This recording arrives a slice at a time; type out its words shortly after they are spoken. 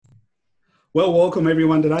Well, welcome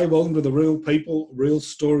everyone today. Welcome to the Real People, Real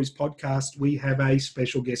Stories podcast. We have a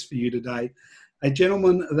special guest for you today, a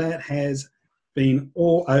gentleman that has been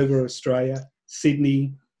all over Australia,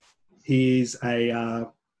 Sydney. He's a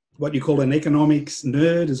what you call an economics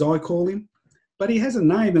nerd, as I call him, but he has a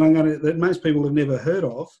name that most people have never heard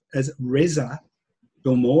of as Reza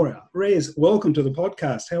Bilmora. Rez, welcome to the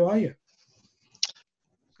podcast. How are you?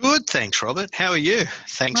 Good, thanks, Robert. How are you?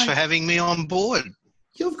 Thanks for having me on board.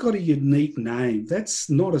 You've got a unique name. That's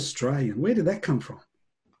not Australian. Where did that come from?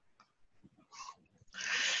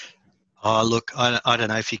 Oh, look, I don't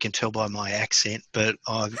know if you can tell by my accent, but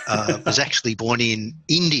I was actually born in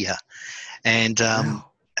India. And Wow.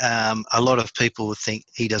 A lot of people would think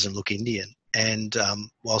he doesn't look Indian. And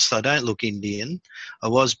whilst I don't look Indian, I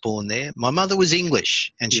was born there. My mother was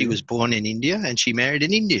English, and she was born in India, and she married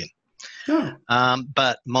an Indian. Oh.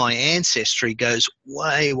 But my ancestry goes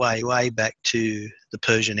way, way, way back to the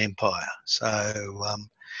Persian Empire. So,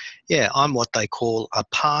 I'm what they call a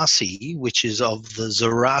Parsi, which is of the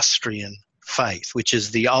Zoroastrian faith, which is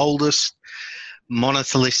the oldest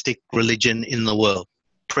monotheistic religion in the world.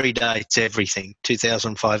 Predates everything,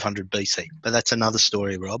 2500 BC. But that's another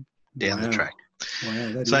story, Rob, down the track.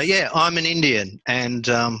 Wow, I'm an Indian, and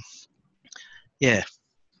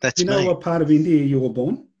that's You know me. what part of India you were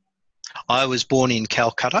born? I was born in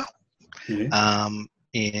Calcutta Yeah.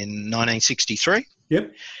 in 1963.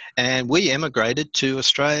 Yep. And we emigrated to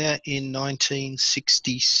Australia in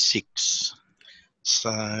 1966.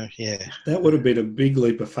 So, yeah. That would have been a big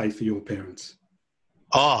leap of faith for your parents.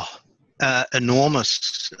 Oh,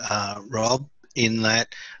 enormous, Rob, in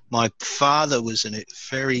that my father was a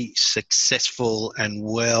very successful and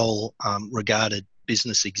well-regarded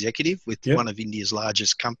business executive with one of India's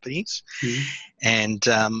largest companies. Mm. And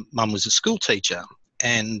Mum was a school teacher,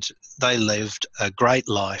 and they lived a great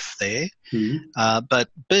life there. Mm. But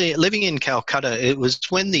living in Calcutta, it was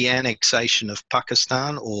when the annexation of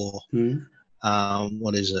Pakistan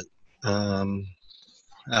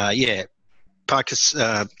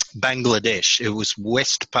Bangladesh. It was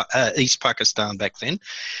East Pakistan back then.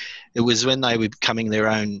 It was when they were becoming their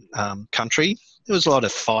own country. There was a lot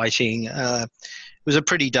of fighting. It was a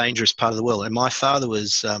pretty dangerous part of the world. And my father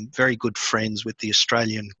was very good friends with the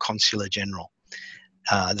Australian Consular General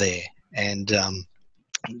there. And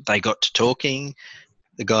they got to talking.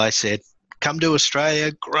 The guy said, come to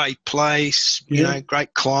Australia, great place,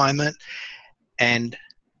 great climate. And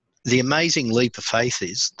the amazing leap of faith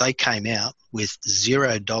is they came out with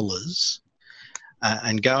 $0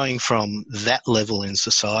 and going from that level in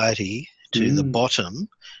society to the bottom.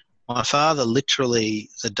 My father literally,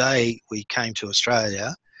 the day we came to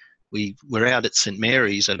Australia, we were out at St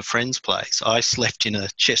Mary's at a friend's place. I slept in a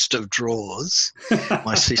chest of drawers.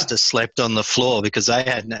 My sister slept on the floor because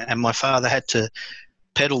and my father had to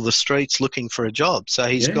pedal the streets looking for a job. So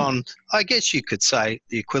he's gone, I guess you could say,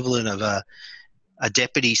 the equivalent of a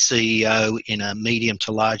deputy CEO in a medium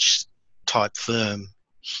to large type firm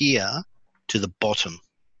here to the bottom,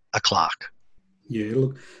 a clerk. Yeah,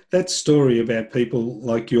 look, that story about people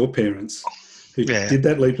like your parents who did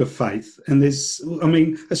that leap of faith, and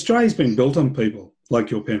Australia's been built on people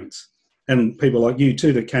like your parents and people like you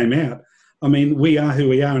too that came out. I mean, we are who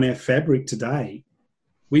we are in our fabric today.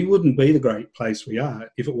 We wouldn't be the great place we are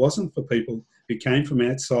if it wasn't for people who came from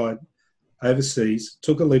outside, overseas,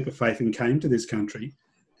 took a leap of faith and came to this country.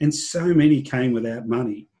 And so many came without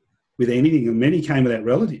money, with anything, and many came without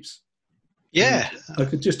relatives. Yeah. And I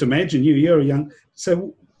could just imagine you're a young...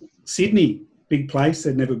 So Sydney, big place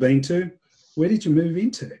they'd never been to. Where did you move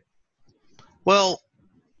into? Well,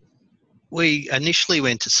 we initially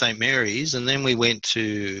went to St Mary's and then we went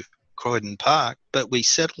to Croydon Park, but we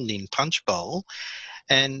settled in Punchbowl,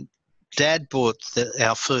 and Dad bought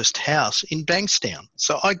our first house in Bankstown.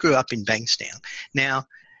 So I grew up in Bankstown. Now,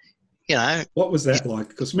 what was that like?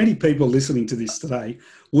 Because many people listening to this today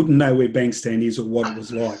wouldn't know where Bankstown is or what it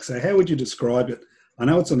was like. So how would you describe it? I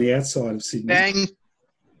know it's on the outside of Sydney.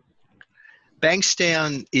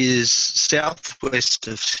 Bankstown is southwest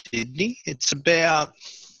of Sydney. It's about,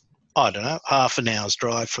 half an hour's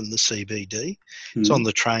drive from the CBD. It's on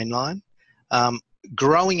the train line.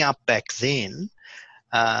 Growing up back then,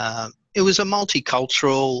 it was a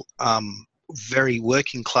multicultural, very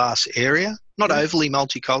working class area. Not overly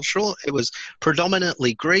multicultural. It was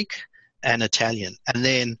predominantly Greek and Italian. And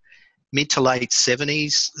then mid to late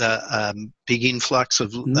 70s, big influx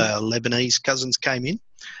of Lebanese cousins came in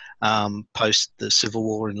post the civil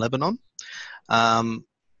war in Lebanon.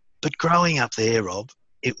 But growing up there, Rob,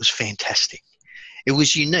 it was fantastic. It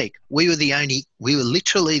was unique. We were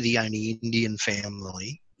literally the only Indian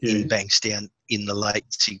family in Bankstown in the late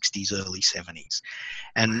 60s, early 70s.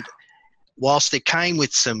 And whilst it came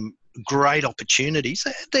with some great opportunities,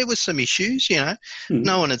 there were some issues, you know.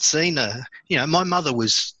 No one had seen my mother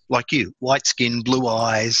was like you, white skin, blue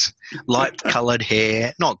eyes, light coloured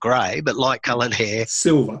hair, not grey, but light coloured hair.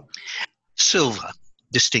 Silver,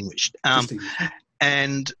 distinguished.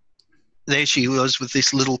 And there she was with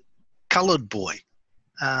this little coloured boy.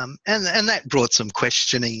 And that brought some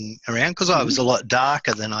questioning around because I was a lot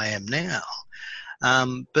darker than I am now.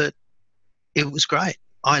 But it was great.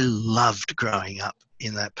 I loved growing up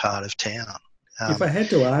in that part of town. If I had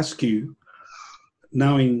to ask you,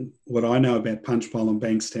 knowing what I know about Punchbowl and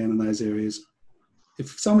Bankstown and those areas,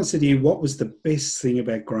 if someone said to you, what was the best thing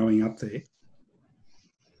about growing up there,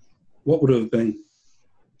 what would it have been?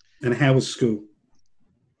 And how was school?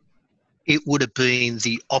 It would have been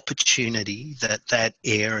the opportunity that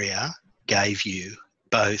area gave you,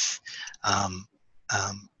 both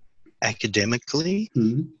academically,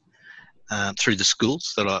 through the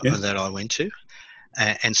schools that I went to,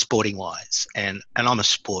 and sporting wise. And I'm a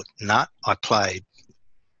sport nut. I've played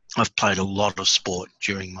a lot of sport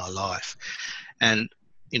during my life, and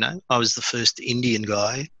I was the first Indian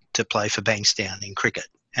guy to play for Bankstown in cricket,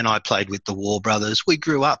 and I played with the War brothers. We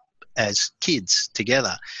grew up as kids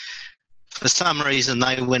together. For some reason,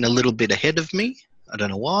 they went a little bit ahead of me. I don't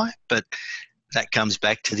know why, but that comes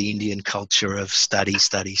back to the Indian culture of study,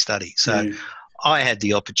 study, study. So I had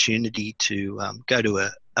the opportunity to go to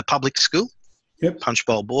a public school,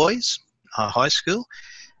 Punchbowl Boys High School,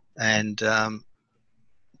 and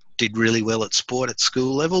did really well at sport at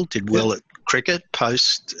school level, did well at cricket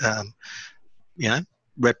post,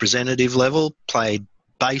 representative level, played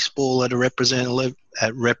baseball at a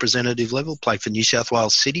representative level, played for New South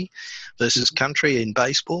Wales City versus country in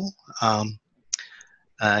baseball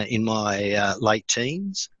in my late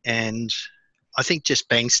teens. And I think just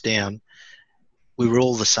Bankstown, we were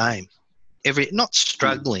all the same. Not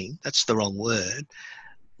struggling, that's the wrong word,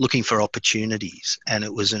 looking for opportunities. And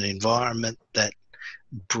it was an environment that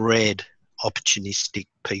bred opportunistic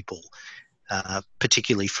people,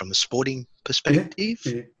 particularly from a sporting perspective.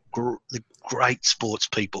 The great sports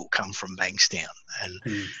people come from Bankstown,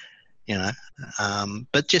 and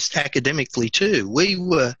but just academically too. We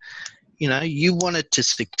were, you wanted to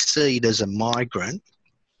succeed as a migrant.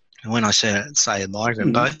 And when I say a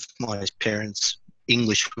migrant, both my parents'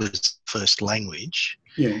 English was first language,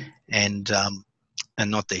 and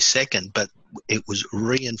not their second, but it was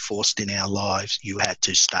reinforced in our lives. You had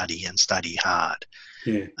to study and study hard.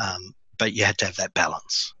 But you had to have that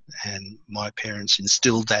balance. And my parents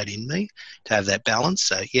instilled that in me, to have that balance.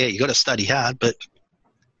 So, you got to study hard, but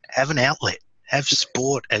have an outlet. Have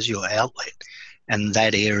sport as your outlet. And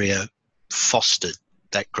that area fostered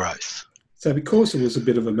that growth. So because it was a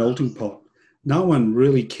bit of a melting pot, no one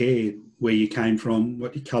really cared where you came from,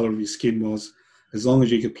 what the colour of your skin was, as long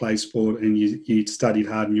as you could play sport and you studied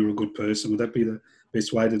hard and you were a good person. Would that be the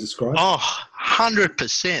best way to describe it? Oh,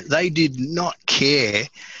 100%. They did not care.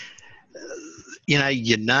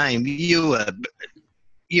 Your name, you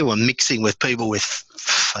were mixing with people with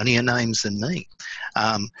funnier names than me.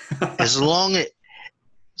 As long as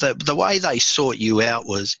the way they sought you out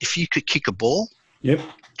was if you could kick a ball,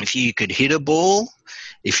 if you could hit a ball,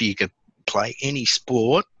 if you could play any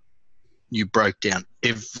sport, you broke down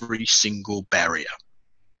every single barrier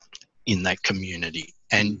in that community,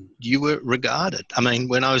 and you were regarded. I mean,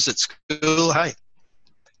 when I was at school, I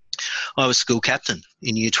was school captain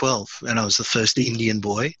in Year 12, and I was the first Indian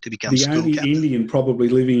boy to become school captain. The only Indian probably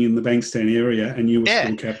living in the Bankstown area, and you were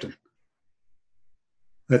school captain.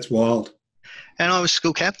 That's wild. And I was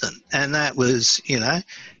school captain, and that was,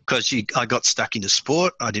 because I got stuck into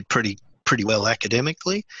sport. I did pretty well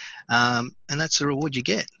academically, and that's the reward you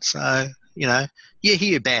get. So, you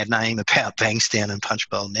hear a bad name about Bankstown and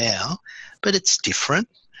Punchbowl now, but it's different.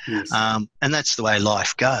 Yes. And that's the way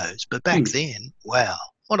life goes. But back then, wow,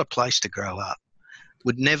 what a place to grow up.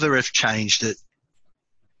 Would never have changed it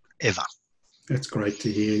ever. That's great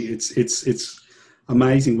to hear. It's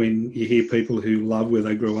amazing when you hear people who love where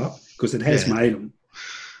they grew up, because it has made them.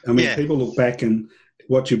 I mean, people look back and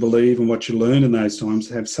what you believe and what you learn in those times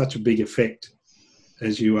have such a big effect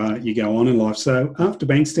as you go on in life. So after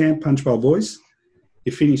Bankstown, Punchbowl Boys,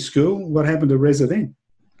 you finished school. What happened to Reza then?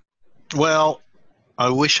 Well, I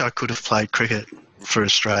wish I could have played cricket for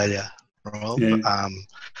Australia, Rob.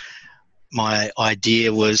 My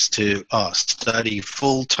idea was to study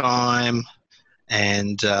full-time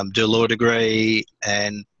and do a law degree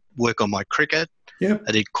and work on my cricket.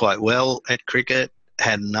 I did quite well at cricket,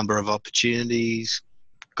 had a number of opportunities,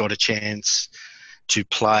 got a chance to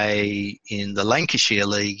play in the Lancashire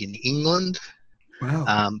League in England.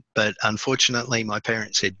 Wow. But unfortunately, my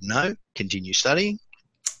parents said, no, continue studying.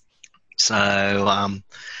 So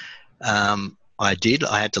I did.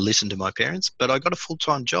 I had to listen to my parents, but I got a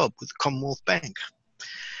full-time job with the Commonwealth Bank.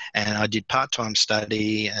 And I did part-time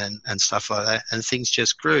study and stuff like that, and things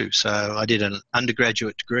just grew. So I did an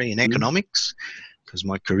undergraduate degree in economics because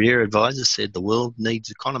my career advisor said the world needs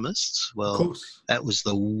economists. Well, that was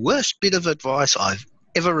the worst bit of advice I've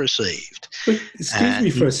ever received. But excuse me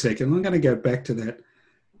for a second. I'm going to go back to that.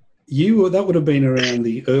 That would have been around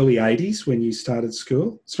the early 80s when you started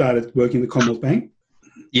working at the Commonwealth Bank?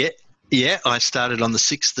 Yeah, I started on the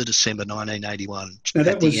 6th of December 1981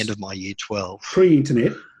 at the end of my year 12.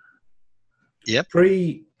 Pre-internet? Yep.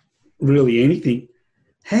 Pre-really anything.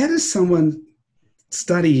 How does someone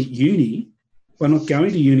study at uni by not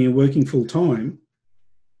going to uni and working full-time?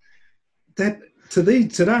 That today,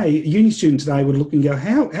 a uni student today would look and go,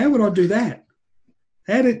 how would I do that?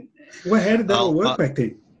 How did that all work back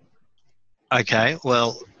then? Okay,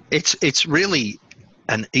 well, it's really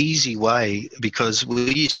an easy way because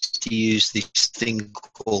we used to use this thing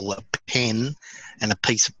called a pen and a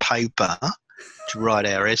piece of paper to write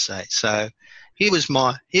our essay. So here's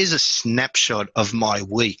a snapshot of my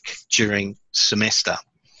week during semester.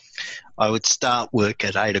 I would start work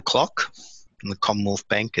at 8 o'clock in the Commonwealth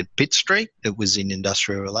Bank at Pitt Street. It was in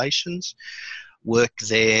industrial relations. Work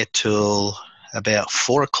there till about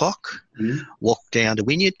 4 o'clock, walk down to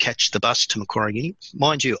Wynyard, catch the bus to Macquarie Uni.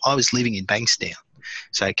 Mind you, I was living in Bankstown.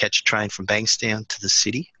 So I catch a train from Bankstown to the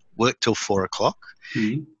city, work till 4 o'clock,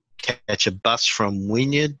 catch a bus from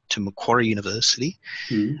Wynyard to Macquarie University,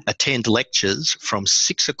 attend lectures from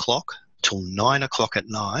 6 o'clock till 9 o'clock at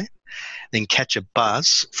night, then catch a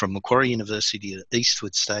bus from Macquarie University to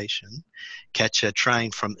Eastwood Station, catch a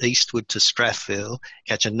train from Eastwood to Strathfield,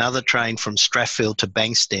 catch another train from Strathfield to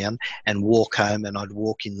Bankstown, and walk home, and I'd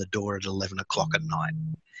walk in the door at 11 o'clock at night.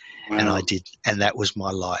 Wow. And I did, and that was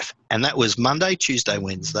my life. And that was Monday, Tuesday,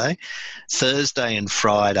 Wednesday. Thursday and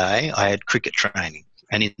Friday, I had cricket training.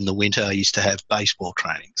 And in the winter, I used to have baseball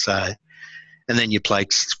training. So, and then you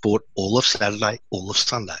played sport all of Saturday, all of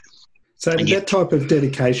Sunday. So did that type of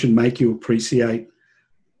dedication make you appreciate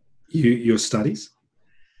your studies?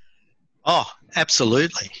 Oh,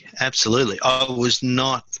 absolutely. Absolutely. I was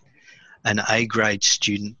not an A-grade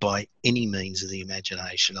student by any means of the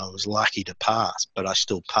imagination. I was lucky to pass, but I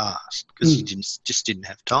still passed because you just didn't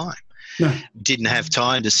have time. No. Didn't have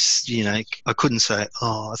time to, I couldn't say,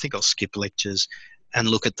 I think I'll skip lectures and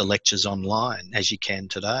look at the lectures online as you can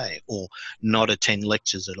today, or not attend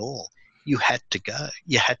lectures at all. You had to go.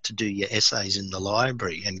 You had to do your essays in the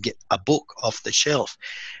library and get a book off the shelf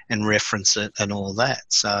and reference it and all that.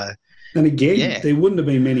 So, and again, there wouldn't have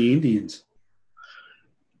been many Indians.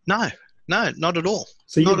 No, not at all.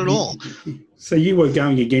 Not at all. So you were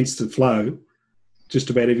going against the flow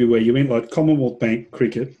just about everywhere you went, like Commonwealth Bank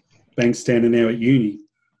cricket, Bankstown, and now at uni.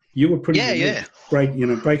 You were pretty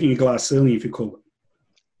breaking a glass ceiling, if you call it.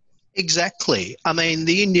 Exactly. I mean,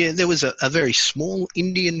 there was a very small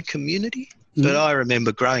Indian community, but I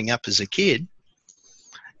remember growing up as a kid,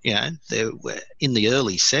 there were, in the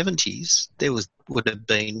early 70s, there would have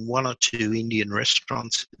been one or two Indian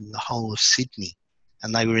restaurants in the whole of Sydney,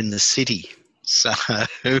 and they were in the city. So,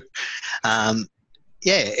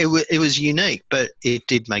 it was unique, but it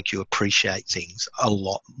did make you appreciate things a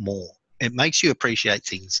lot more. It makes you appreciate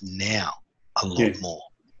things now a lot more.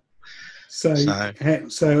 So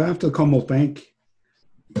after the Commonwealth Bank,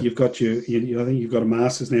 you've got I think you've got a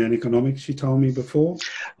master's now in economics. You told me before.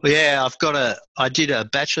 Well, yeah, I did a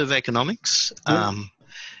Bachelor of Economics, and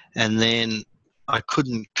then I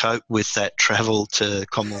couldn't cope with that travel to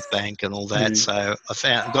Commonwealth Bank and all that. So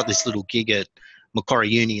I got this little gig at Macquarie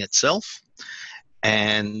Uni itself,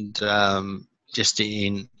 and just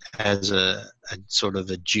as a sort of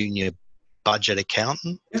a junior budget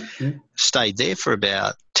accountant. Stayed there for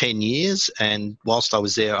about 10 years, and whilst I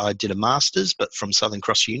was there I did a master's, but from Southern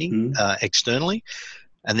Cross Uni externally,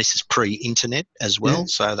 and this is pre-internet as well,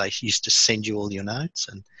 so they used to send you all your notes.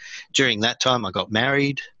 And during that time I got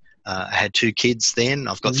married. I had 2 kids then.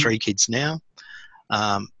 I've got 3 kids now.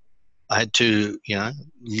 I had 2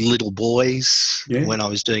 little boys when I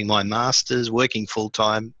was doing my master's, working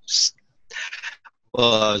full-time.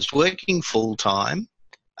 Well, I was working full-time.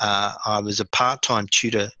 I was a part-time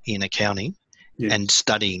tutor in accounting and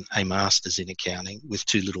studying a master's in accounting with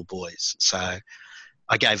 2 little boys. So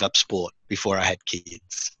I gave up sport before I had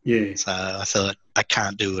kids. Yeah. So I thought, I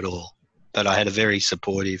can't do it all. But I had a very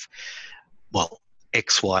supportive,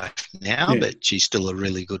 ex-wife now, but she's still a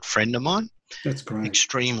really good friend of mine. That's great.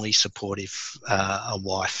 Extremely supportive, a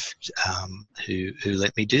wife who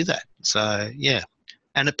let me do that. So, yeah.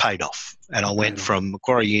 And it paid off. And I went from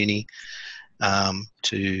Macquarie Uni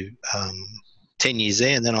to 10 years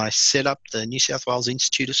there, and then I set up the New South Wales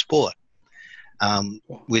Institute of Sport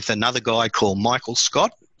with another guy called Michael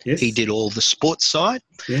Scott. Yes. He did all the sports side,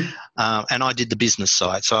 Yeah. and I did the business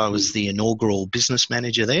side. So I was the inaugural business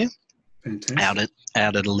manager there. Fantastic.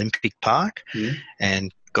 out at Olympic Park, Yeah.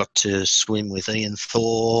 and got to swim with Ian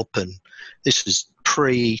Thorpe, and this was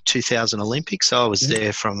pre-2000 Olympics. So I was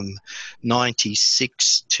there from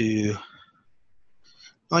 96 to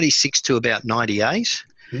about 98,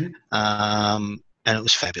 and it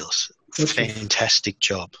was fabulous. Fantastic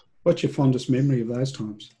job. What's your fondest memory of those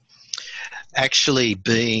times? Actually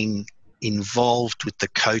being involved with the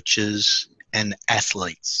coaches and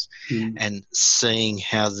athletes and seeing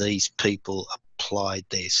how these people applied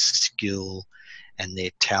their skill and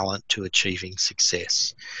their talent to achieving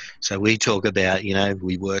success. So we talk about,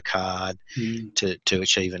 we work hard to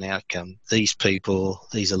achieve an outcome. These people,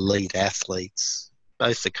 these elite athletes,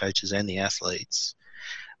 both the coaches and the athletes,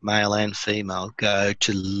 male and female, go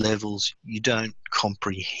to levels you don't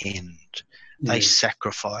comprehend. Yeah. They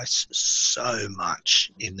sacrifice so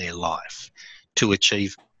much in their life to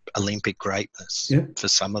achieve Olympic greatness for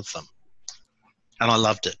some of them. And I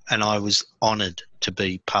loved it. And I was honoured to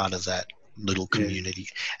be part of that little community.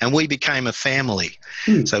 And we became a family.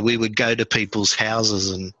 So we would go to people's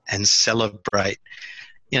houses and celebrate.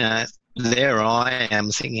 There I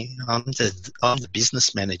am thinking, I'm the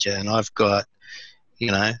business manager, and I've got,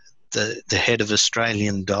 the head of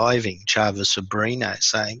Australian diving, Chava Sobrino,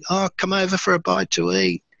 saying, "Oh, come over for a bite to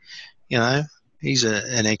eat." He's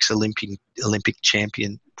an ex-Olympic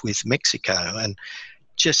champion with Mexico, and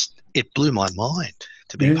just it blew my mind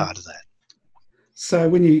to be part of that. So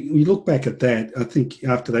when you look back at that, I think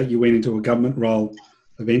after that you went into a government role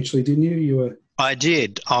eventually, didn't you? I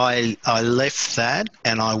did. I left that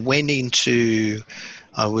and I went into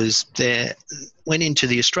the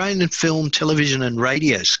Australian Film, Television and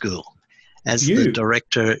Radio School as the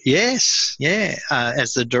director. Yes,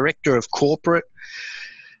 as the director of corporate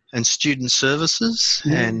and student services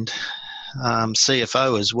and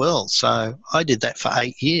CFO as well. So I did that for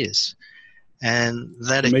 8 years, and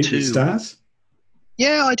that meet the stars.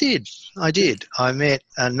 Yeah, I did. I met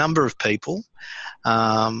a number of people.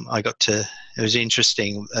 It was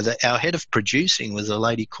interesting. Our head of producing was a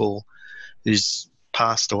lady who's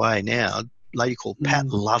passed away now, a lady called Pat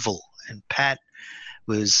Lovell. And Pat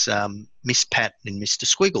was Miss Pat in Mr.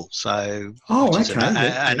 Squiggle. So, which is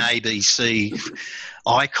an ABC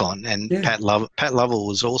icon. And Pat Lovell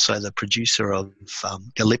was also the producer of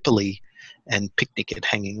Gallipoli and Picnic at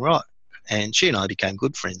Hanging Rock. And she and I became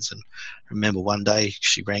good friends. And I remember one day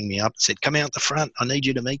she rang me up and said, "Come out the front. I need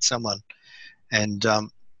you to meet someone." And I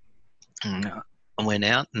went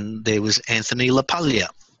out, and there was Anthony LaPaglia.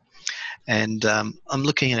 And I'm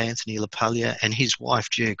looking at Anthony LaPaglia, and his wife,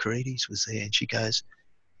 Gia Carides, was there. And she goes,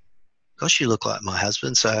 "Gosh, you look like my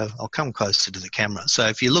husband." So I'll come closer to the camera. So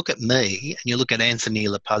if you look at me and you look at Anthony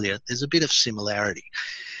LaPaglia, there's a bit of similarity.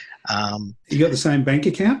 You got the same bank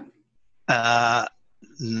account?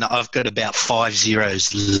 No, I've got about 5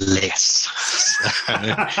 zeros less.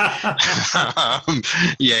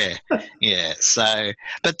 So,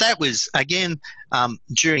 but that was, again,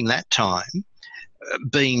 during that time,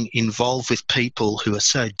 being involved with people who are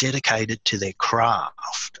so dedicated to their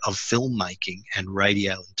craft of filmmaking and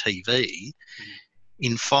radio and TV.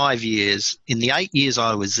 In 5 years, in the 8 years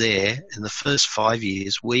I was there, in the first 5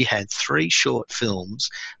 years, we had 3 short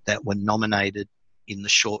films that were nominated in the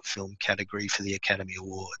short film category for the Academy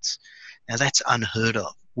Awards. Now that's unheard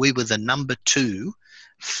of. We were the number 2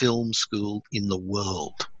 film school in the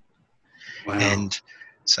world. Wow. And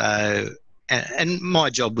so, and my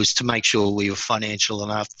job was to make sure we were financial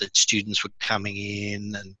enough that students were coming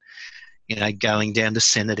in and, going down to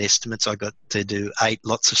Senate estimates. I got to do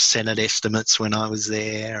lots of Senate estimates when I was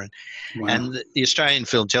there. And the Australian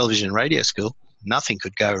Film, Television and Radio School, nothing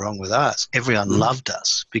could go wrong with us. Everyone loved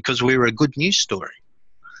us because we were a good news story.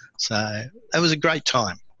 So that was a great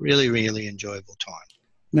time. Really, really enjoyable time.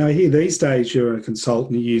 Now, here these days you're a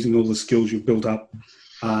consultant, you're using all the skills you've built up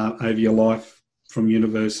over your life from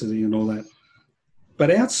university and all that.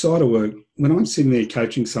 But outside of work, when I'm sitting there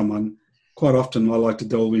coaching someone, quite often I like to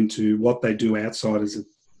delve into what they do outside as a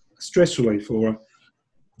stress relief or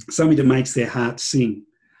something that makes their heart sing.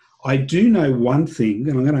 I do know one thing,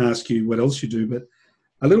 and I'm going to ask you what else you do, but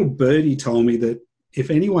a little birdie told me that if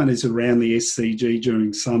anyone is around the SCG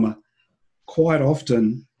during summer, quite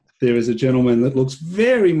often there is a gentleman that looks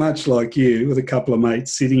very much like you with a couple of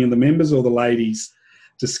mates sitting in the members or the ladies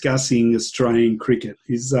discussing Australian cricket.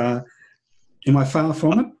 Am I far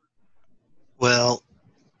from it? Well,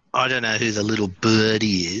 I don't know who the little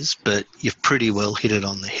birdie is, but you've pretty well hit it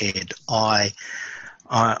on the head.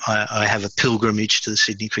 I have a pilgrimage to the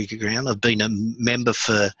Sydney Cricket Ground. I've been a member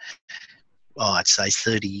for, I'd say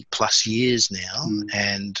 30 plus years now,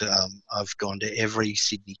 and I've gone to every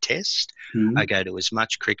Sydney Test. I go to as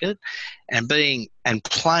much cricket, and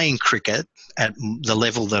playing cricket at the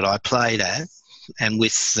level that I played at, and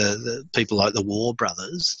with the people like the War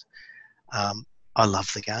Brothers, I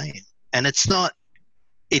love the game. And it's not,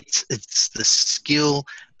 it's the skill,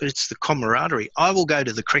 but it's the camaraderie. I will go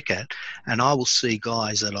to the cricket and I will see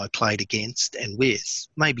guys that I played against and with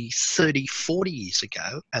maybe 30, 40 years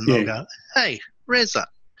ago, and they'll go, hey, Reza,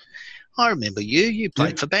 I remember you. You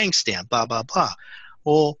played for Bankstown, blah, blah, blah.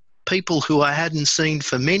 Or people who I hadn't seen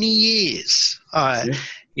for many years.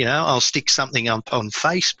 You know, I'll stick something up on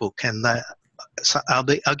Facebook and I'll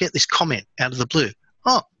get this comment out of the blue.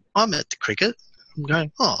 Oh, I'm at the cricket. I'm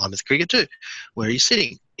going, oh, I'm at the cricket too. Where are you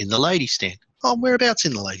sitting? In the ladies' stand. Oh, whereabouts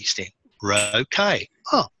in the ladies' stand? Row K.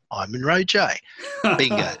 Oh, I'm in row J.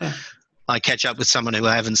 Bingo. I catch up with someone who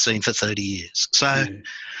I haven't seen for 30 years. So,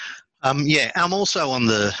 I'm also on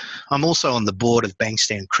the board of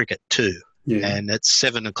Bankstown Cricket too. Yeah. And at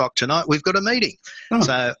 7 o'clock tonight, we've got a meeting. Oh.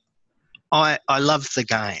 So, I love the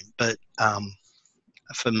game, but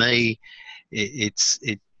for me,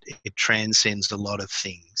 it transcends a lot of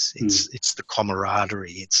things. It's the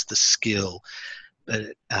camaraderie, it's the skill,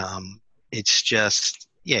 but it's just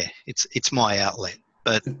it's my outlet.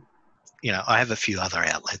 But you know, I have a few other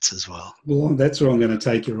outlets as well. Well, that's where I'm going to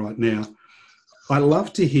take you right now. I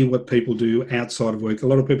love to hear what people do outside of work. A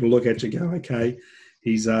lot of people look at you and go, okay,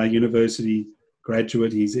 he's a university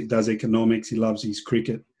graduate, he does economics, he loves his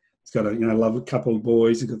cricket, he's got love a couple of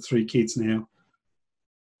boys, he's got 3 kids now.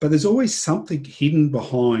 But there's always something hidden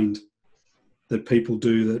behind that people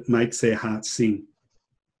do that makes their heart sing.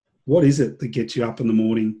 What is it that gets you up in the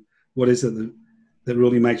morning? What is it that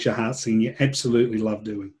really makes your heart sing you absolutely love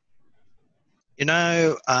doing? You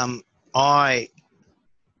know, I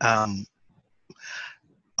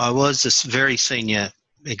was a very senior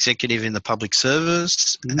executive in the public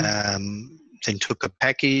service, then took a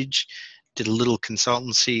package, did a little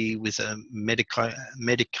consultancy with a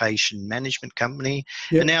medication management company,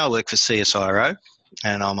 and now I work for CSIRO,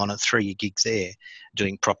 and I'm on a 3-year gig there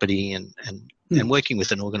doing property and working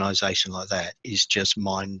with an organisation like that is just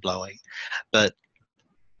mind-blowing. But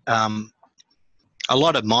a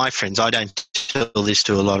lot of my friends, I don't tell this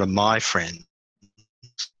to a lot of my friends,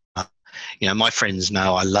 my friends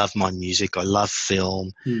know I love my music, I love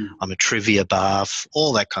film, I'm a trivia buff,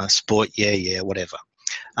 all that kind of sport, whatever.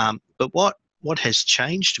 But what has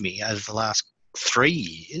changed me over the last 3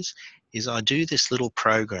 years is I do this little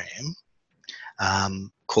program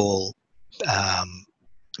called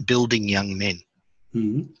Building Young Men.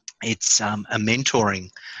 It's a mentoring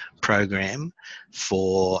program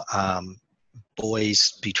for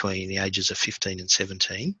boys between the ages of 15 and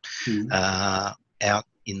 17 out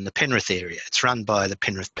in the Penrith area. It's run by the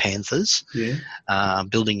Penrith Panthers,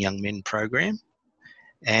 Building Young Men program.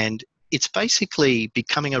 And it's basically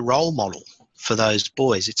becoming a role model for those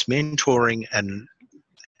boys. It's mentoring and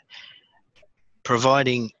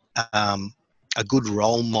providing a good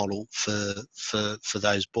role model for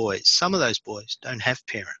those boys. Some of those boys don't have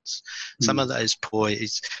parents. Some of those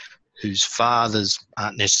boys whose fathers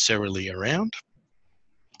aren't necessarily around.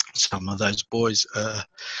 Some of those boys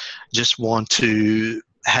just want to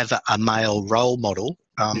have a male role model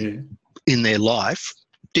in their life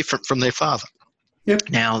different from their father. Yep.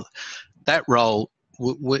 Now, that role,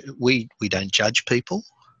 we don't judge people.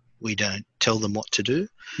 We don't tell them what to do.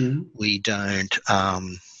 We don't,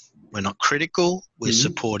 we're not critical. We're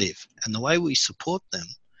supportive. And the way we support them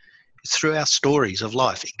is through our stories of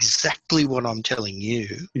life. Exactly what I'm telling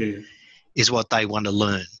you is what they want to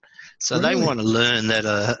learn. So they want to learn that,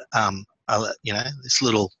 this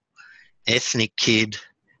little ethnic kid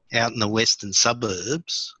out in the western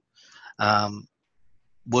suburbs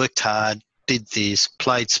worked hard, did this,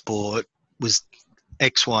 played sport, was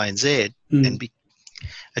X, Y, and Z, and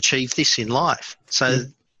achieved this in life. So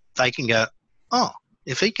they can go, oh,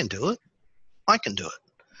 if he can do it, I can do it.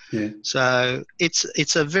 Yeah. So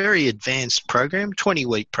it's a very advanced program,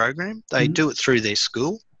 20-week program. They do it through their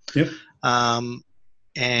school. Yep.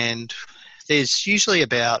 And there's usually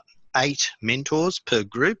about 8 mentors per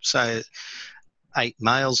group. So 8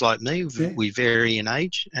 males like me, we vary in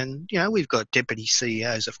age. And, we've got deputy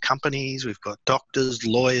CEOs of companies, we've got doctors,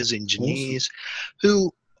 lawyers, engineers,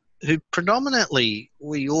 who predominantly,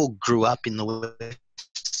 we all grew up in the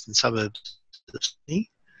western suburbs of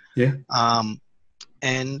Sydney. Yeah.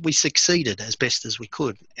 And we succeeded as best as we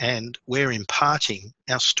could. And we're imparting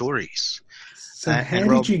our stories. So how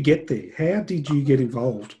did you get there? How did you get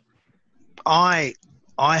involved? I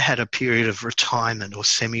I had a period of retirement or Yeah,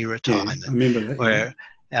 semi-retirement I remember that. where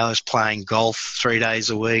I was playing golf 3 days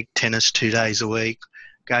a week, tennis 2 days a week,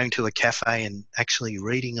 going to a cafe and actually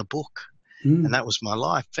reading a book. And that was my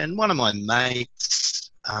life. And one of my mates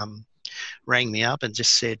rang me up and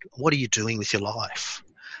just said, "What are you doing with your life?"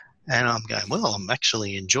 And I'm going, "Well, I'm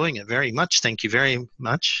actually enjoying it very much. Thank you very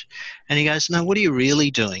much." And he goes, "No, what are you really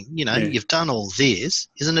doing? You know, Yeah. you've done all this.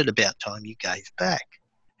 Isn't it about time you gave back?"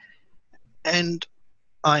 And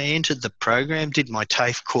I entered the program, did my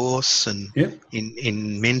TAFE course and Yep.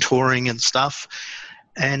 in mentoring and stuff.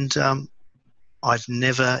 And I've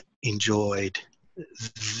never enjoyed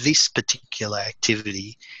this particular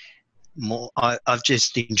activity more. I've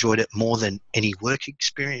just enjoyed it more than any work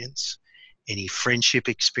experience, any friendship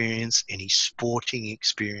experience, any sporting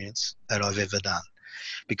experience that I've ever done.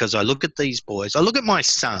 Because I look at these boys, I look at my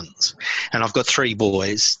sons, and I've got 3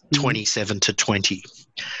 boys, 27 to 20,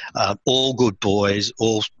 all good boys,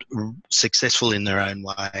 all successful in their own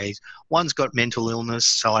ways. One's got mental illness,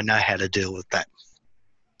 so I know how to deal with that.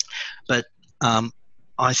 But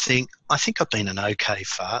I think I've been an okay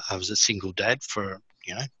father. I was a single dad for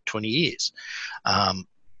 20 years, and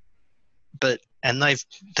they've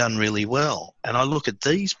done really well. And I look at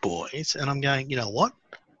these boys, and I'm going, you know what?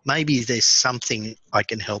 Maybe there's something I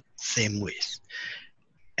can help them with.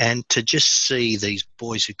 And to just see these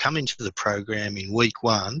boys who come into the program in week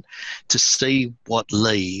 1, to see what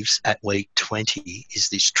leaves at week 20 is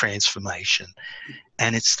this transformation.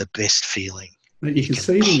 And it's the best feeling you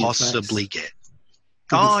can possibly get.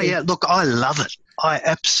 Oh, yeah. Look, I love it. I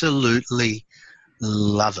absolutely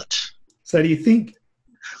love it. So do you think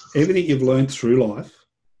everything you've learned through life,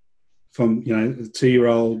 from, a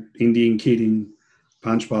 2-year-old Indian kid in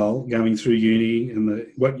Punchbowl going through uni, and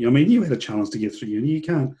you had a challenge to get through uni. You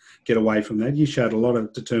can't get away from that. You showed a lot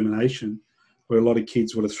of determination where a lot of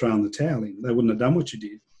kids would have thrown the towel in. They wouldn't have done what you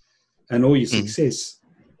did. And all your success,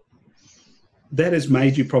 that has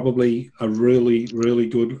made you probably a really, really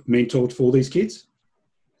good mentor for these kids.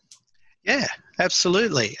 Yeah,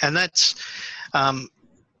 absolutely. And that's,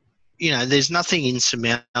 there's nothing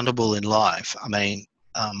insurmountable in life. I mean,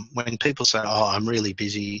 when people say, "Oh, I'm really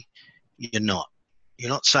busy," you're not. You're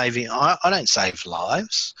not saving. I don't save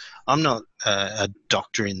lives. I'm not a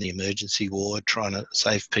doctor in the emergency ward trying to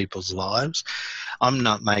save people's lives. I'm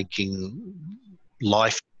not making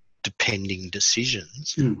life-depending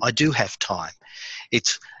decisions. I do have time.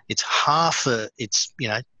 It's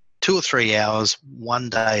 2 or 3 hours, 1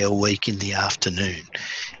 day a week in the afternoon.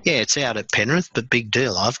 Yeah, it's out at Penrith, but big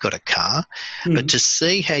deal. I've got a car. But to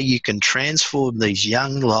see how you can transform these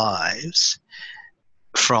young lives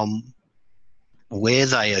from where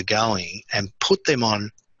they are going and put them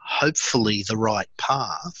on hopefully the right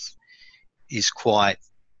path is quite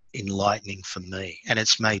enlightening for me, and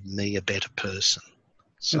it's made me a better person.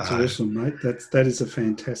 That's awesome, mate. That is a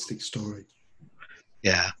fantastic story.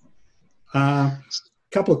 Yeah.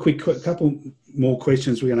 Couple more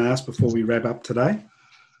questions we're going to ask before we wrap up today.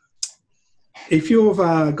 If you've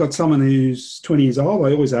got someone who's 20 years old,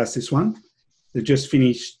 I always ask this one. They've just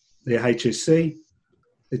finished their HSC.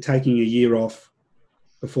 They're taking a year off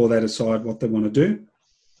before they decide what they want to do.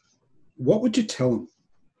 What would you tell them?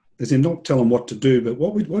 As in, not tell them what to do, but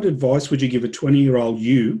what advice would you give a 20-year-old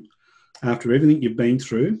you after everything you've been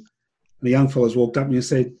through? And the young fella's walked up and you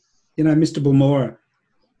said, "Mr. Bulmora,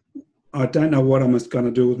 I don't know what I'm going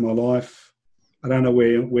to do with my life. I don't know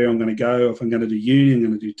where I'm going to go. If I'm going to do uni, I'm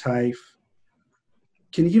going to do TAFE.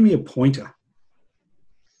 Can you give me a pointer?"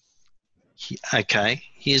 Okay,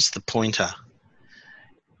 here's the pointer.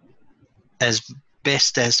 As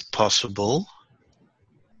best as possible,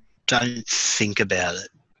 don't think about it,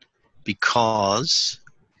 because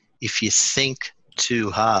if you think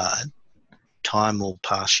too hard, time will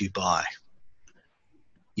pass you by.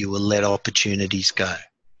 You will let opportunities go.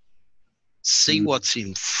 See what's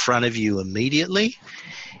in front of you immediately.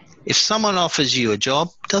 If someone offers you a job,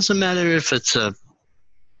 doesn't matter if it's a,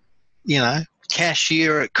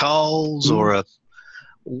 cashier at Coles or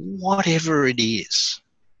whatever it is,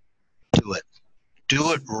 do it.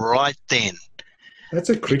 Do it right then. That's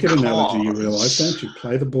a cricket analogy, you realise, don't you?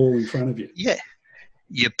 Play the ball in front of you. Yeah.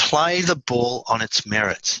 You play the ball on its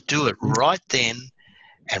merits. Do it right then,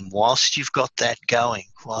 and whilst you've got that going,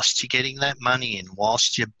 whilst you're getting that money in,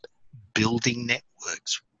 whilst you're building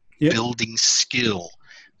networks, building skill,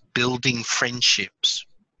 building friendships,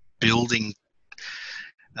 building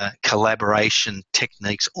collaboration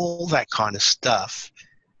techniques, all that kind of stuff,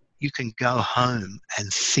 you can go home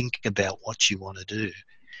and think about what you want to do,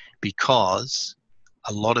 because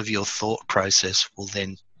a lot of your thought process will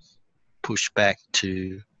then push back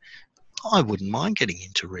to, I wouldn't mind getting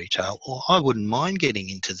into retail, or I wouldn't mind getting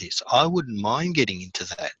into this. I wouldn't mind getting into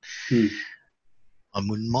that. I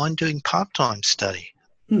wouldn't mind doing part-time study.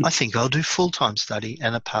 I think I'll do full-time study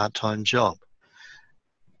and a part-time job.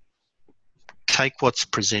 Take what's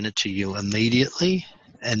presented to you immediately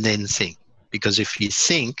and then think. Because if you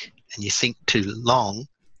think and you think too long,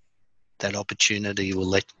 that opportunity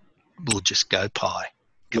will just go pie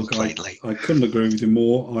completely. Look, I couldn't agree with you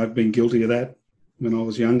more. I've been guilty of that when I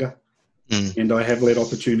was younger, and I have let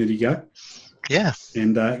opportunity go. Yeah.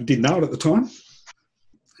 And didn't know it at the time.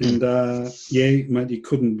 And mate, you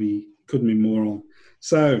couldn't be more on.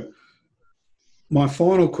 So, my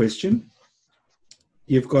final question: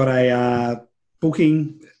 you've got a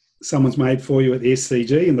booking someone's made for you at the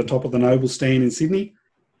SCG in the top of the Noble stand in Sydney.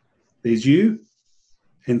 There's you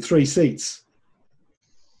and 3 seats.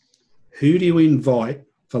 Who do you invite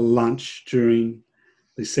for lunch during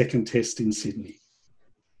the second test in Sydney?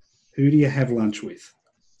 Who do you have lunch with?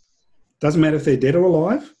 Doesn't matter if they're dead or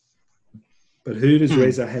alive, but who does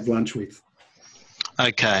Reza have lunch with?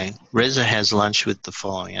 Okay, Reza has lunch with the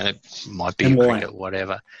following. It might be a cricket,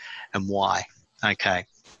 whatever. And why? Okay.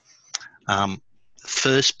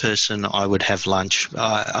 First person I would have lunch,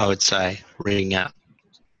 I would say, ring up.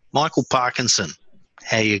 Michael Parkinson,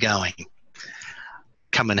 how you going?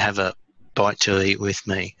 Come and have a bite to eat with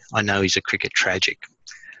me. I know he's a cricket tragic.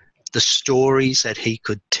 The stories that he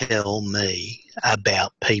could tell me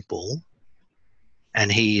about people,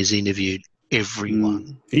 and he has interviewed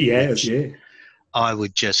everyone. He has, yeah. I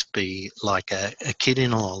would just be like a kid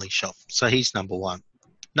in a lolly shop. So he's number one.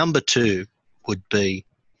 Number two would be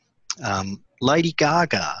Lady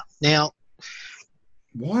Gaga. Now,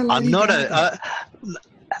 why Lady Gaga?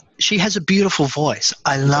 She has a beautiful voice.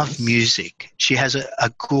 I love music. She has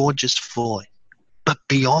a gorgeous voice. But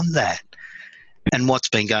beyond that, and what's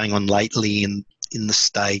been going on lately in the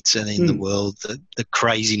States and in the world, the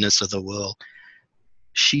craziness of the world,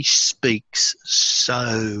 she speaks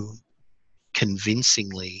so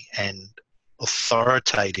convincingly and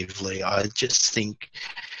authoritatively. I just think,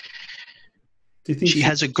 do you think she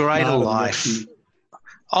has a greater life.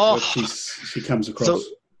 She comes across.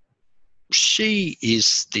 She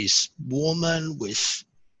is this woman with,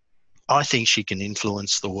 I think she can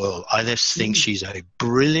influence the world. I just think she's a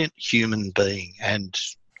brilliant human being. And,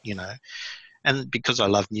 you know, and because I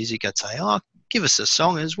love music, I'd say, give us a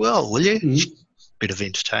song as well, will you? Bit of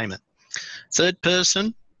entertainment. Third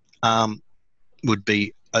person would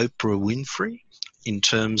be Oprah Winfrey in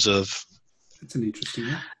terms of... That's an interesting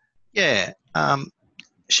one. Yeah.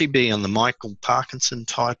 She'd be on the Michael Parkinson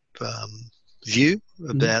type view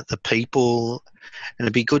about the people, and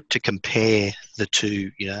it'd be good to compare the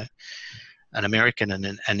two, you know, an American and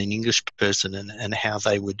an English person, and how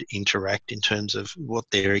they would interact in terms of what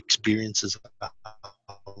their experiences are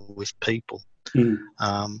with people.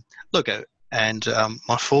 Look, and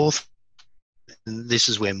my fourth, and this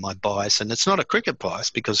is where my bias, and it's not a cricket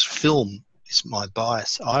bias because film is my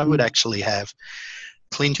bias, I would actually have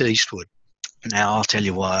Clint Eastwood. Now, I'll tell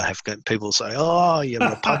you why. I have got people say, you're a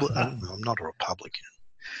Republican. No, I'm not a Republican.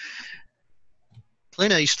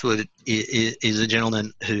 Clint Eastwood is a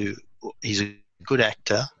gentleman who, he's a good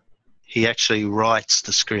actor. He actually writes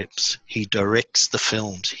the scripts. He directs the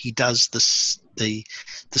films. He does the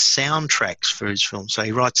soundtracks for his films. So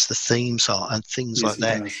he writes the theme song and things like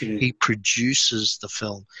that. Does, yeah. He produces the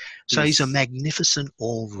film. So he's a magnificent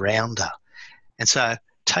all-rounder. And so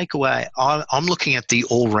take away, I'm looking at the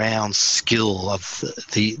all-round skill of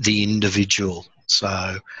the individual.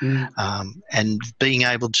 So, and being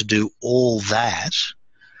able to do all that,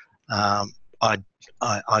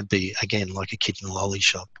 I'd be, again, like a kid in a lolly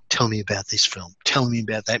shop. Tell me about this film. Tell me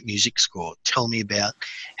about that music score. Tell me about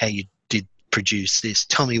how you did produce this.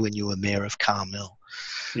 Tell me when you were mayor of Carmel.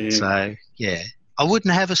 Yeah. So, yeah. I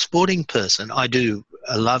wouldn't have a sporting person. I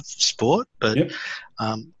love sport, but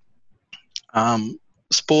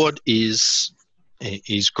sport is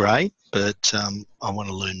great, but I want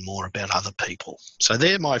to learn more about other people. So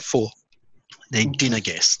they're my four. They're dinner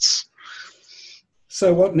guests.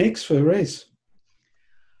 So what next for Rez?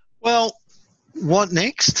 Well, what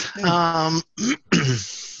next?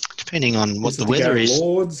 Depending on what the weather is.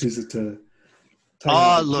 Lords? Is it to take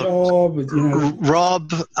a job? You know?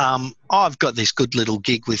 Rob, I've got this good little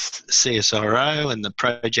gig with CSIRO and the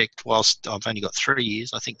project. Whilst I've only got 3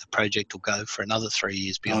 years, I think the project will go for another 3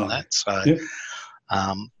 years beyond that. So,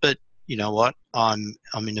 but you know what? I'm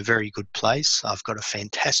in a very good place. I've got a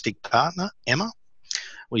fantastic partner, Emma.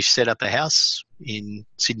 We've set up a house in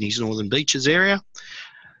Sydney's Northern Beaches area.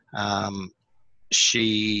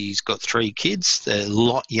 She's got 3 kids. They're a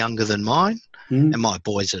lot younger than mine, and my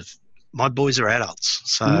boys have my boys are adults,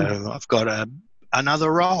 so I've got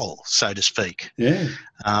another role, so to speak. Yeah.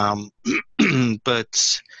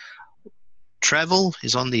 But travel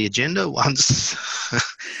is on the agenda once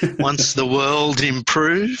the world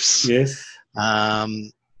improves. Yes.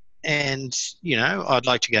 And, you know, I'd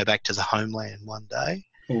like to go back to the homeland one day.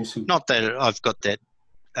 Awesome. Not that I've got that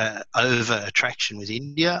over attraction with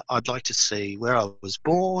India. I'd like to see where I was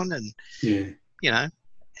born and, you know,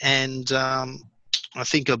 and I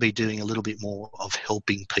think I'll be doing a little bit more of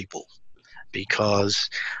helping people, because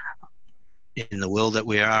in the world that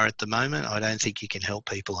we are at the moment, I don't think you can help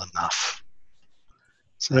people enough.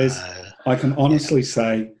 So, Res, I can honestly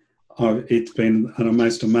say it's been a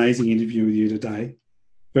most amazing interview with you today.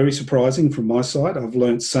 Very surprising from my side. I've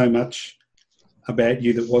learned so much about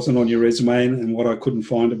you that wasn't on your resume and what I couldn't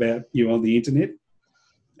find about you on the internet.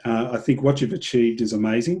 I think what you've achieved is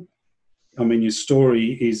amazing. I mean, your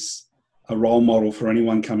story is a role model for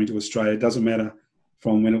anyone coming to Australia. It doesn't matter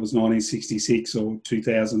from when it was 1966 or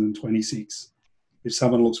 2026. If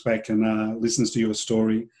someone looks back and listens to your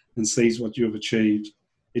story and sees what you have achieved,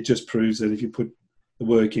 it just proves that if you put the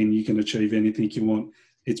work in, you can achieve anything you want.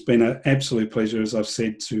 It's been an absolute pleasure, as I've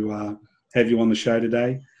said, to have you on the show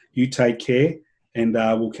today. You take care, and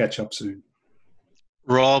we'll catch up soon.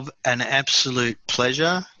 Rob, an absolute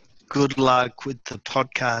pleasure. Good luck with the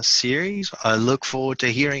podcast series. I look forward to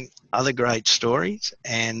hearing other great stories,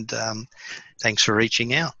 and thanks for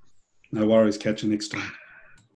reaching out. No worries. Catch you next time.